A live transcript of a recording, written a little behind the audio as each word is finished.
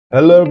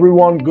Hello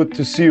everyone, good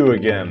to see you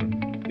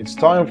again. It's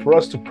time for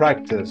us to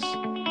practice.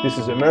 This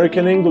is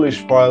American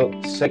English File,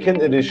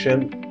 2nd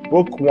edition,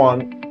 Book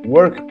 1,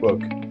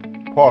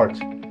 Workbook, Part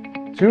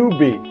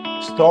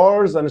 2B,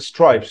 Stars and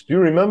Stripes. Do you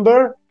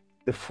remember?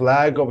 The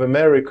flag of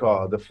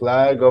America, the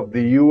flag of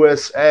the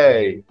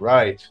USA.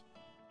 Right.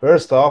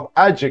 First off,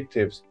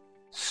 adjectives.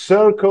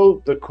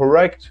 Circle the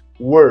correct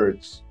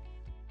words.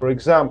 For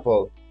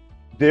example,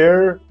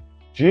 their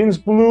jeans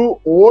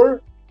blue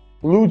or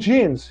blue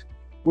jeans.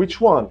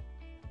 Which one?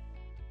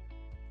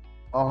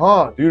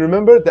 Do you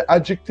remember? The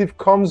adjective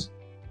comes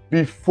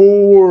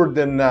before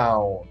the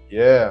noun.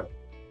 Yeah.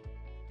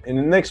 In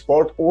the next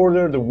part,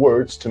 order the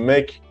words to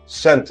make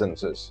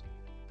sentences.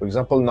 For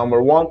example,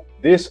 number 1,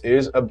 this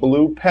is a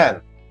blue pen.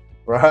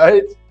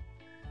 Right?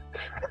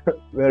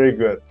 Very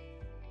good.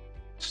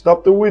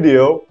 Stop the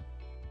video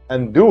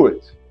and do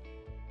it.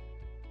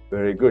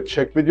 Very good.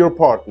 Check with your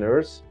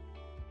partners.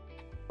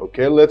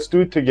 Okay, let's do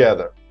it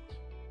together.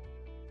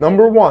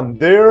 Number 1,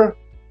 they're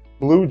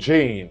blue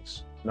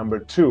jeans. Number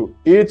 2,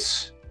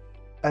 it's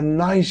a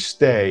nice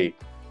day.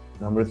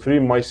 Number 3,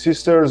 my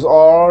sisters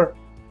are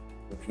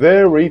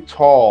very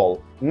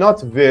tall.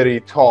 Not very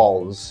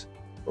talls.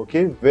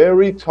 Okay,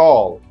 very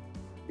tall.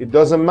 It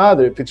doesn't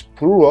matter if it's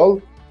plural.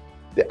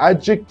 The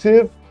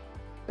adjective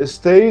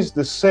stays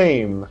the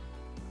same.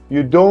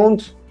 You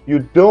don't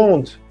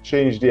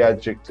change the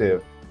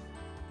adjective.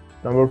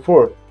 Number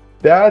 4,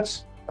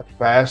 that's a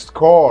fast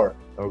car.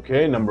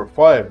 Okay, number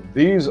 5,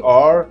 these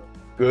are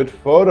good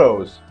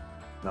photos.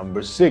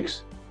 Number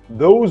 6,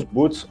 those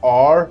boots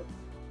are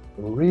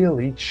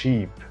really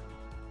cheap.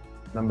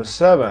 Number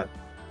 7,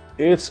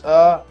 it's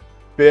a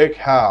big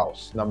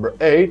house. Number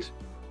 8,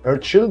 her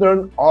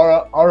children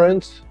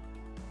aren't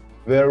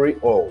very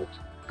old.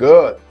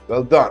 Good,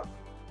 well done.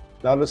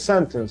 Now the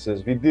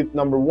sentences. We did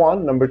number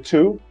 1, number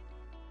 2.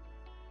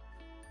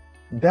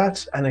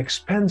 That's an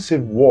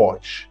expensive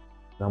watch.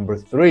 Number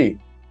 3,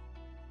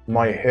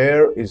 my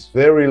hair is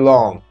very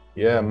long.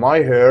 Yeah, my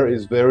hair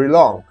is very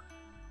long.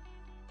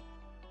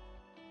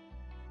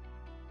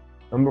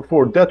 Number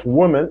 4, that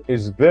woman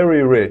is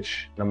very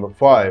rich. Number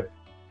 5,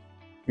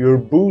 your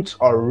boots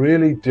are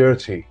really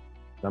dirty.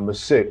 Number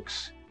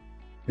 6,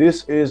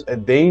 this is a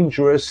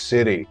dangerous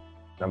city.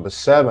 Number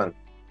 7,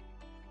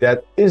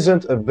 that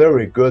isn't a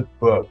very good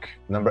book.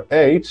 Number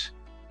 8,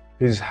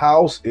 his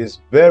house is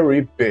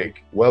very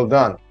big. Well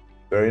done.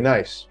 Very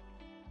nice.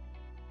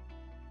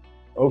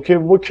 Okay,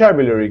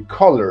 vocabulary,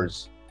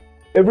 colors.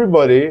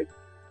 Everybody,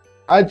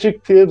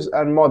 adjectives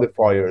and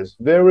modifiers,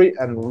 very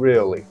and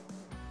really.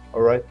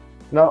 All right.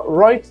 Now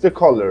write the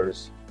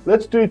colors.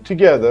 Let's do it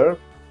together.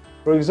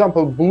 For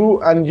example,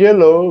 blue and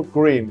yellow,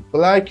 green.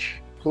 Black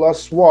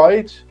plus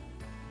white,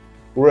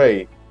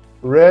 gray.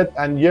 Red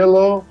and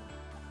yellow,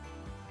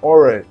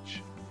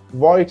 orange.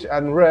 White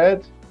and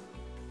red,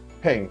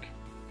 pink.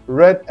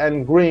 Red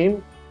and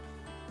green,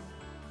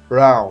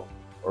 brown.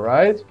 All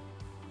right.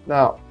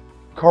 Now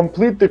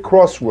complete the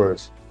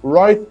crosswords.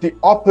 Write the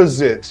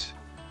opposite.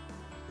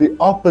 The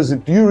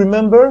opposite. Do you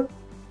remember?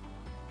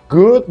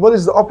 Good. What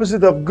is the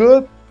opposite of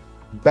good?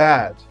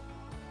 Bad.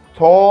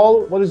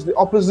 Tall. What is the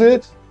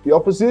opposite? The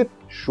opposite?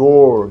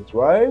 Short.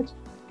 Right?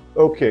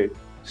 Okay.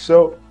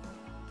 So,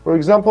 for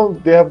example,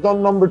 they have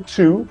done number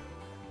 2.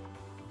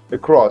 The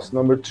cross.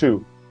 Number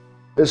 2.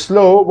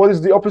 Slow. What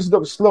is the opposite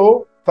of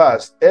slow?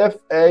 Fast.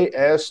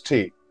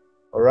 F-A-S-T.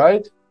 All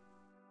right?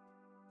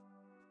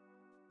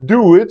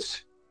 Do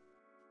it.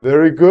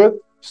 Very good.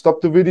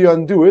 Stop the video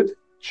and do it.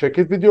 Check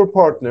it with your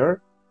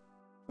partner.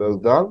 Well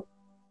done.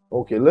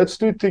 Okay, let's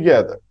do it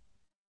together.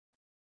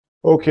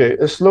 Okay,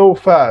 slow,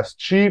 fast,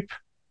 cheap,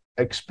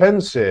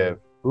 expensive,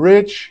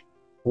 rich,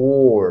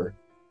 poor,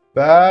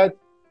 bad,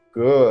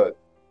 good,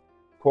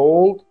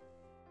 cold,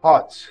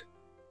 hot,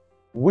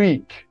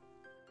 weak,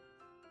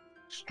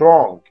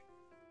 strong,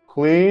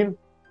 clean,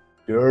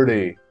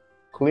 dirty.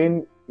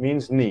 Clean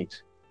means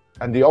neat.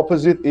 And the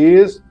opposite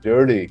is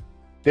dirty.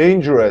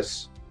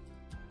 Dangerous,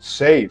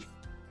 safe,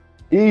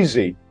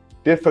 easy,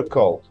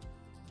 difficult,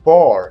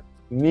 far,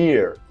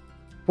 near,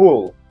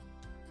 full,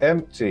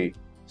 empty,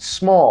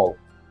 small,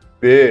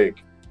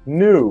 big,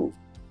 new,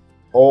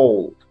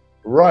 old,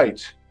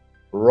 right,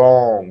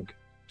 wrong,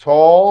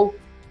 tall,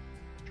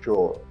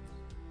 short.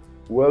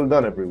 Well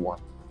done, everyone.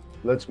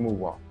 Let's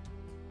move on.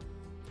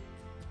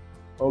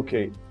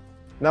 Okay,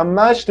 now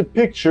match the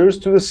pictures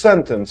to the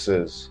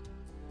sentences.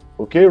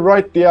 Okay,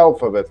 write the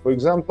alphabet. For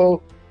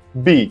example,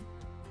 B.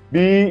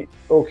 B,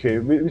 okay,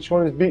 which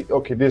one is B?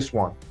 Okay, this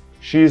one.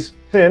 She's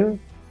thin,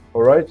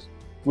 all right,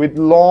 with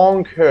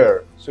long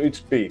hair, so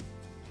it's B,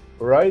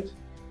 all right?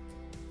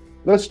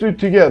 Let's do it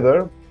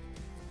together.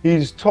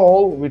 He's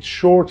tall with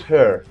short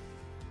hair.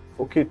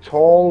 Okay,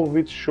 tall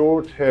with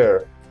short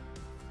hair.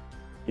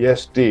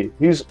 Yes, D.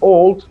 He's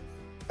old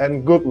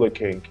and good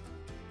looking.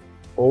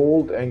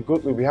 Old and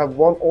good looking. We have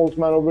one old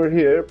man over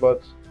here,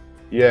 but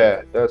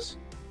yeah, that's...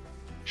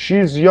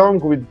 She's young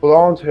with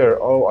blonde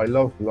hair. Oh, I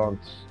love blonde.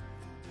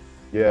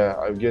 Yeah,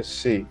 I guess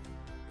C.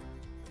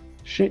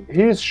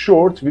 He's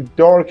short with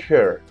dark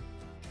hair.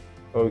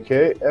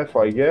 Okay, F,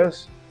 I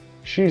guess.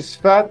 She's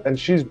fat and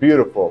she's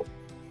beautiful.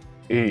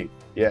 E.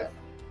 Yeah.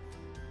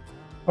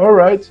 All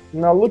right.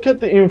 Now look at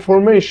the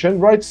information.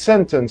 Write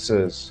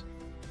sentences.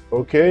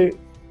 Okay.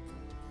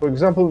 For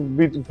example,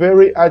 with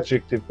very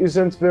adjective,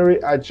 isn't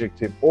very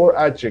adjective, or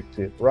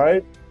adjective,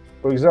 right?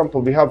 For example,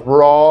 we have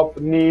Rob,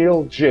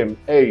 Neil, Jim,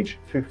 age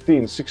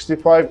 15,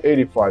 65,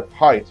 85,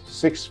 height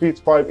 6 feet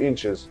 5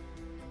 inches,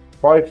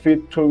 5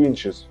 feet 2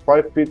 inches,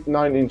 5 feet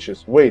 9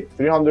 inches, weight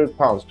 300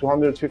 pounds,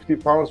 250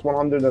 pounds,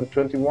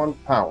 121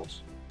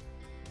 pounds.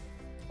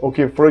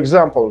 Okay, for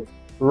example,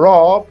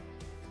 Rob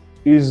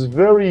is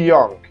very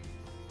young,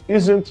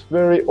 isn't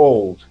very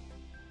old.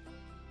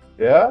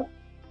 Yeah?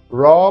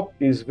 Rob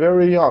is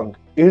very young,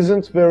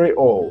 isn't very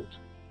old.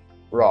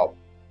 Rob.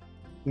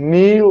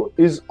 Neil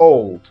is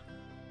old.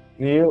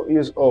 Neil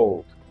is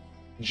old.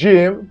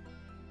 Jim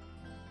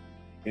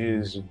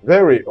is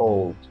very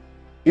old,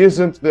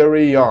 isn't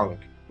very young,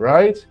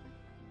 right?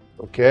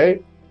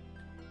 Okay,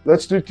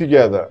 let's do it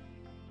together.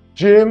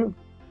 Jim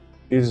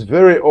is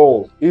very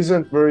old,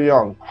 isn't very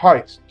young.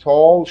 Height,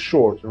 tall,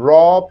 short.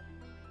 Rob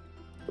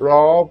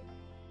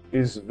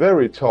is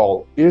very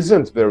tall,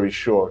 isn't very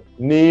short.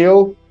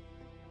 Neil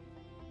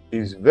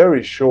is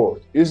very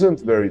short, isn't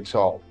very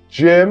tall.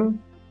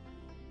 Jim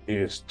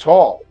is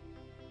tall.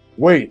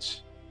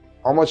 Weight.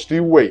 How much do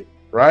you weigh,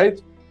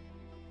 right?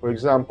 For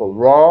example,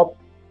 Rob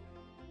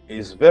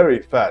is very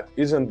fat,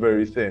 isn't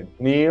very thin.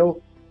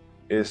 Neil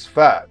is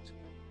fat.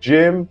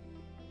 Jim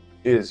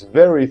is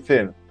very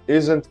thin,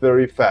 isn't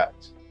very fat.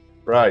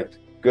 Right,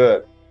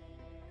 good.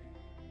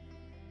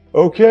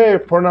 Okay,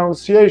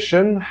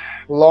 pronunciation,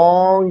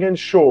 long and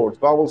short.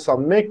 Vowel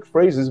sound. Make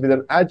phrases with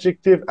an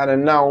adjective and a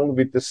noun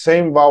with the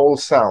same vowel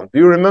sound. Do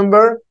you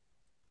remember?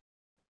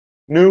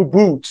 New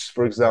boots,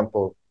 for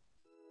example.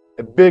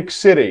 A big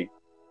city,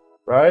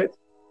 right?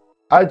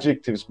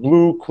 Adjectives,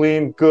 blue,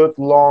 clean, good,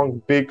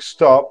 long, big,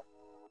 stop.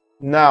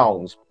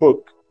 Nouns,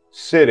 book,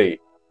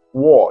 city,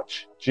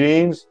 watch,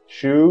 jeans,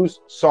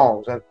 shoes,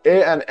 songs, and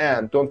a and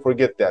an, don't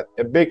forget that.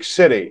 A big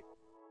city.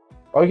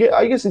 Okay,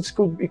 I guess it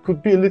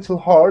could be a little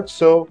hard,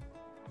 so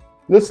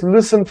let's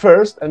listen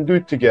first and do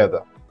it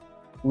together.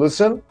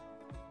 Listen.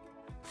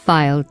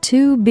 File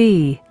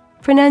 2B.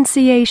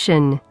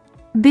 Pronunciation.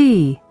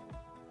 B.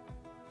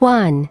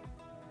 1.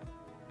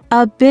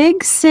 A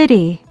big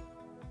city.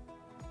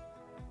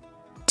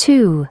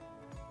 2.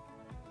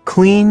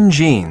 Clean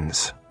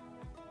jeans.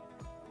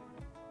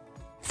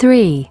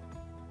 3.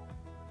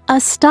 A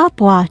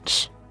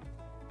stopwatch.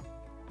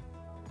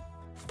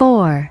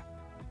 4.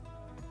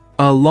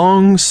 A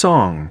long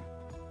song.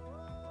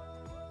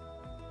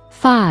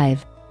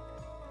 5.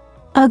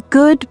 A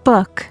good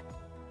book.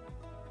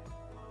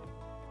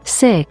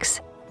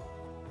 6.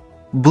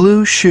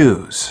 Blue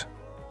shoes.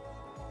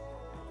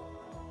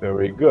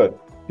 Very good.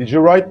 Did you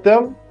write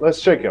them?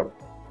 Let's check them.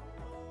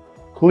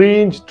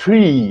 Cleaned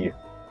tree,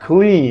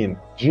 clean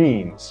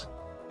jeans.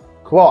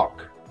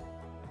 Clock,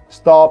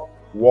 stop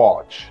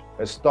watch,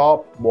 a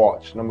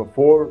stopwatch. Number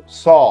 4,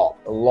 saw,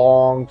 a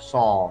long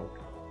song.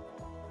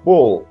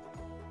 Bull,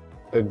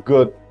 a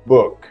good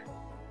book.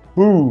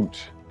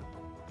 Boot,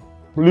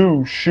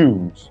 blue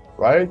shoes,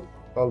 right?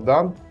 Well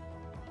done.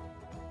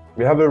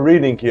 We have a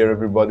reading here,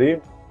 everybody.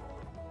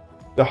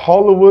 The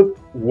Hollywood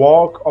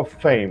Walk of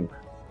Fame.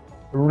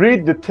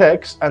 Read the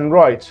text and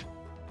write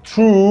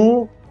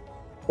true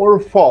or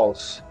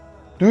false.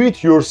 Do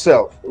it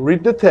yourself.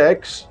 Read the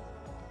text,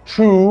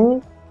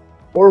 true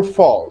or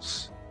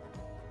false.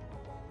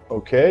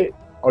 Okay,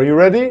 are you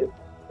ready?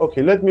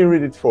 Okay, let me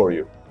read it for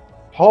you.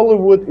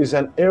 Hollywood is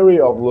an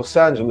area of Los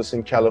Angeles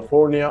in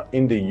California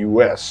in the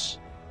US.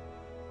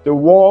 The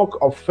Walk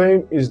of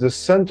Fame is the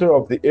center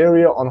of the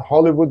area on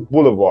Hollywood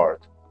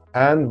Boulevard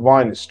and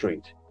Vine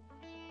Street.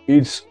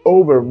 It's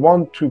over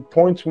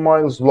 1.2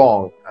 miles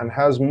long and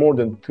has more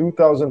than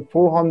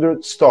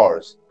 2,400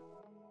 stars.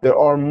 There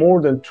are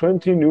more than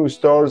 20 new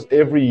stars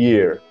every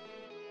year.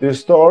 The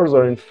stars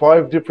are in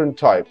 5 different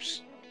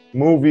types: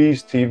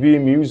 movies,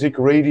 TV, music,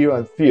 radio,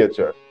 and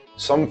theater.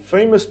 Some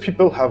famous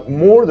people have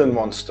more than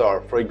 1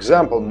 star. For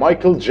example,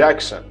 Michael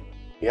Jackson.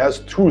 He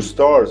has 2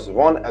 stars,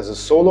 one as a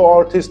solo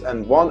artist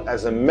and one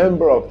as a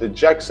member of the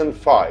Jackson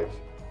 5.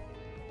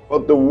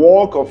 But the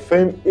Walk of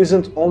Fame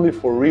isn't only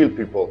for real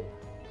people.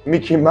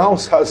 Mickey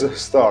Mouse has a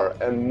star,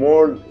 and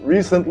more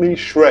recently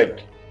Shrek,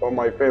 one of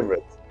my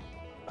favorites.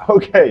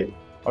 Okay,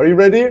 are you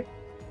ready?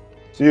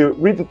 So you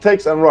read the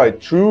text and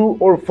write true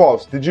or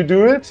false. Did you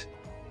do it?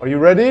 Are you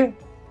ready?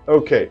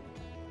 Okay.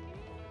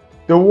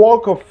 The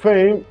Walk of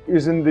Fame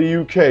is in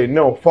the UK.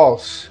 No,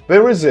 false.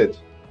 Where is it?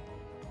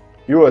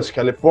 US,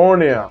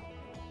 California,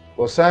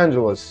 Los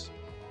Angeles.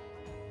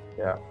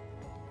 Yeah.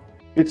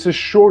 It's a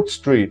short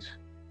street.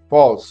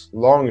 False.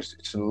 Longest.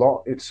 It's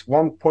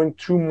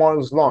 1.2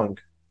 miles long.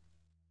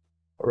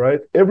 All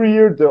right. Every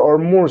year there are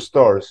more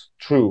stars.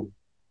 True.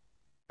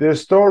 Their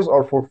stars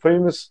are for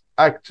famous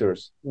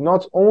actors.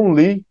 Not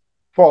only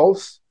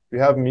false. We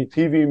have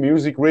TV,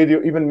 music,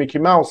 radio. Even Mickey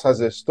Mouse has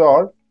a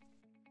star.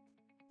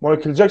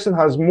 Michael Jackson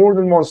has more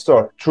than 1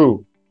 star.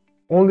 True.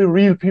 Only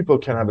real people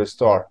can have a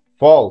star.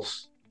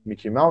 False.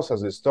 Mickey Mouse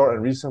has a star,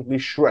 and recently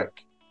Shrek.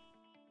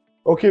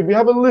 Okay, we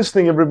have a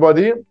listing,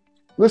 everybody.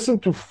 Listen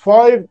to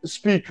 5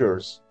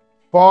 speakers.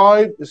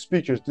 5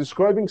 speakers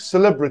describing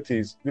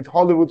celebrities with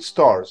Hollywood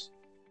stars.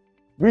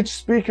 Which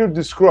speaker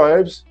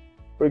describes,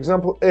 for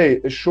example,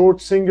 A, a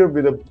short singer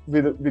with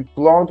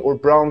blonde or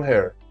brown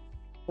hair,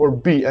 or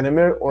B, an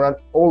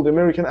old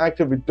American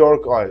actor with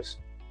dark eyes?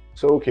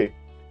 So, okay.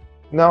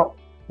 Now,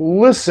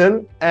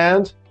 listen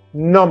and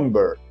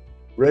number.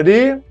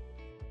 Ready?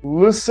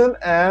 Listen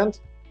and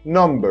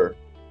number.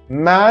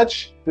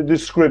 Match the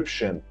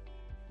description.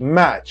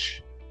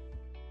 Match.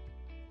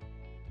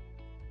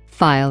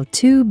 File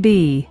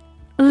 2B.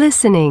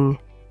 Listening.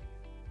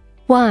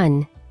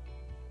 1.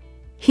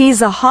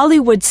 He's a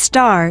Hollywood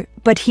star,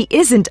 but he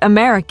isn't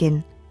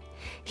American.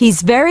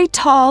 He's very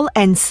tall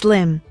and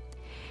slim.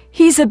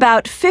 He's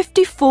about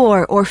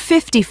 54 or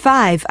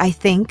 55, I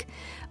think,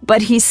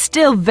 but he's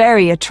still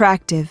very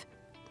attractive.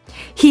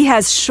 He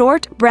has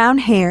short brown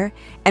hair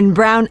and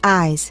brown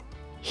eyes.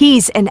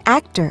 He's an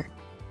actor.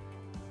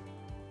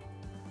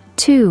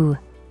 2.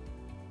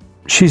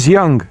 She's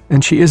young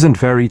and she isn't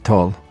very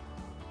tall.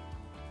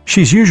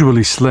 She's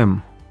usually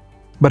slim,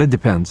 but it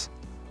depends.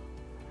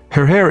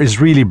 Her hair is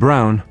really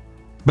brown,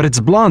 but it's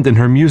blonde in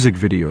her music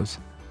videos.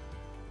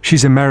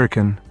 She's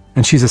American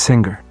and she's a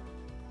singer.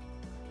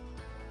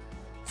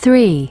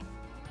 3.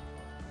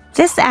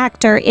 This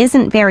actor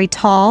isn't very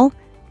tall,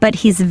 but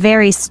he's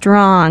very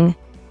strong.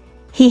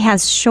 He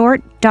has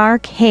short,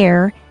 dark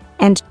hair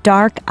and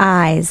dark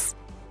eyes.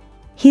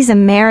 He's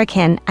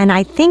American, and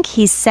I think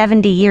he's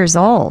 70 years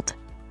old.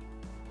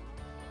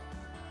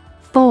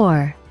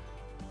 4.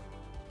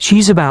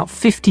 She's about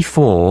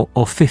 54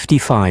 or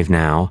 55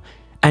 now,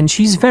 and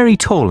she's very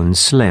tall and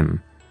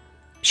slim.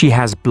 She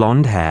has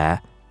blonde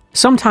hair,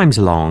 sometimes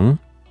long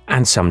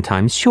and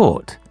sometimes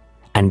short,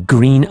 and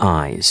green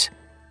eyes.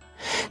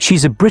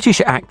 She's a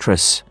British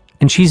actress,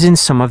 and she's in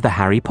some of the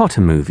Harry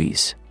Potter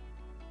movies.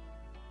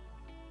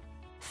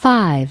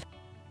 5.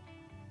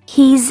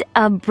 He's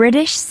a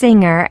British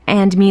singer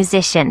and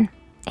musician.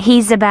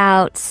 He's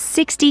about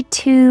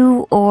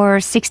 62 or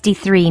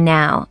 63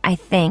 now, I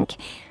think.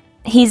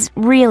 He's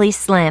really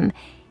slim.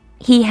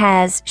 He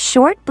has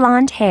short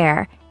blonde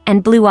hair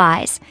and blue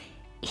eyes.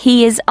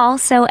 He is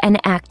also an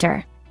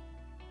actor.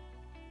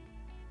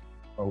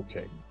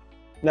 Okay.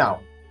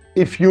 Now,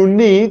 if you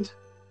need,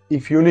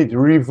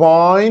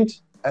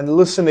 rewind and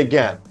listen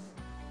again.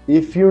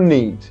 If you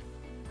need,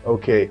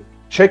 okay,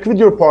 check with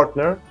your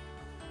partner.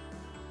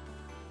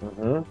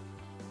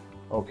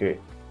 Okay.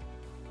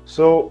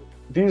 So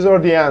these are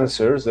the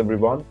answers,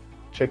 everyone.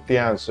 Check the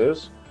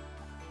answers.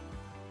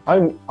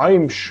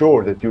 I'm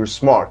sure that you're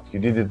smart. You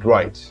did it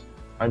right.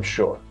 I'm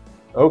sure.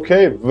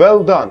 Okay,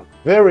 well done.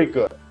 Very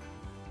good.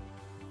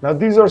 Now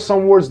these are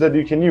some words that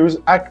you can use: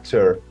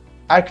 actor,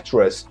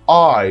 actress,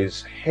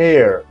 eyes,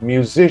 hair,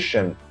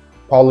 musician,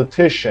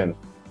 politician,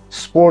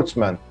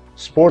 sportsman,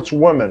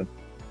 sportswoman,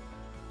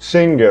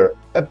 singer,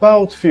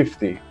 about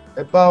 50,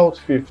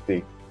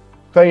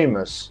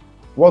 famous,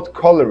 what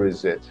color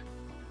is it?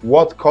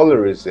 What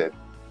color is it?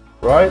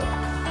 Right?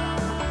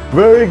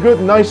 Very good,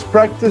 nice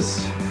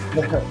practice.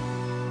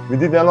 We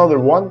did another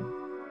one,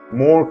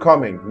 more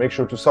coming. Make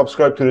sure to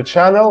subscribe to the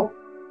channel.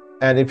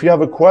 And if you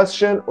have a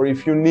question or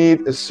if you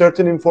need a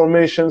certain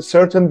information,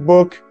 certain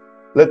book,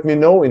 let me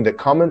know in the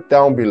comment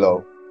down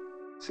below.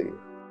 See you.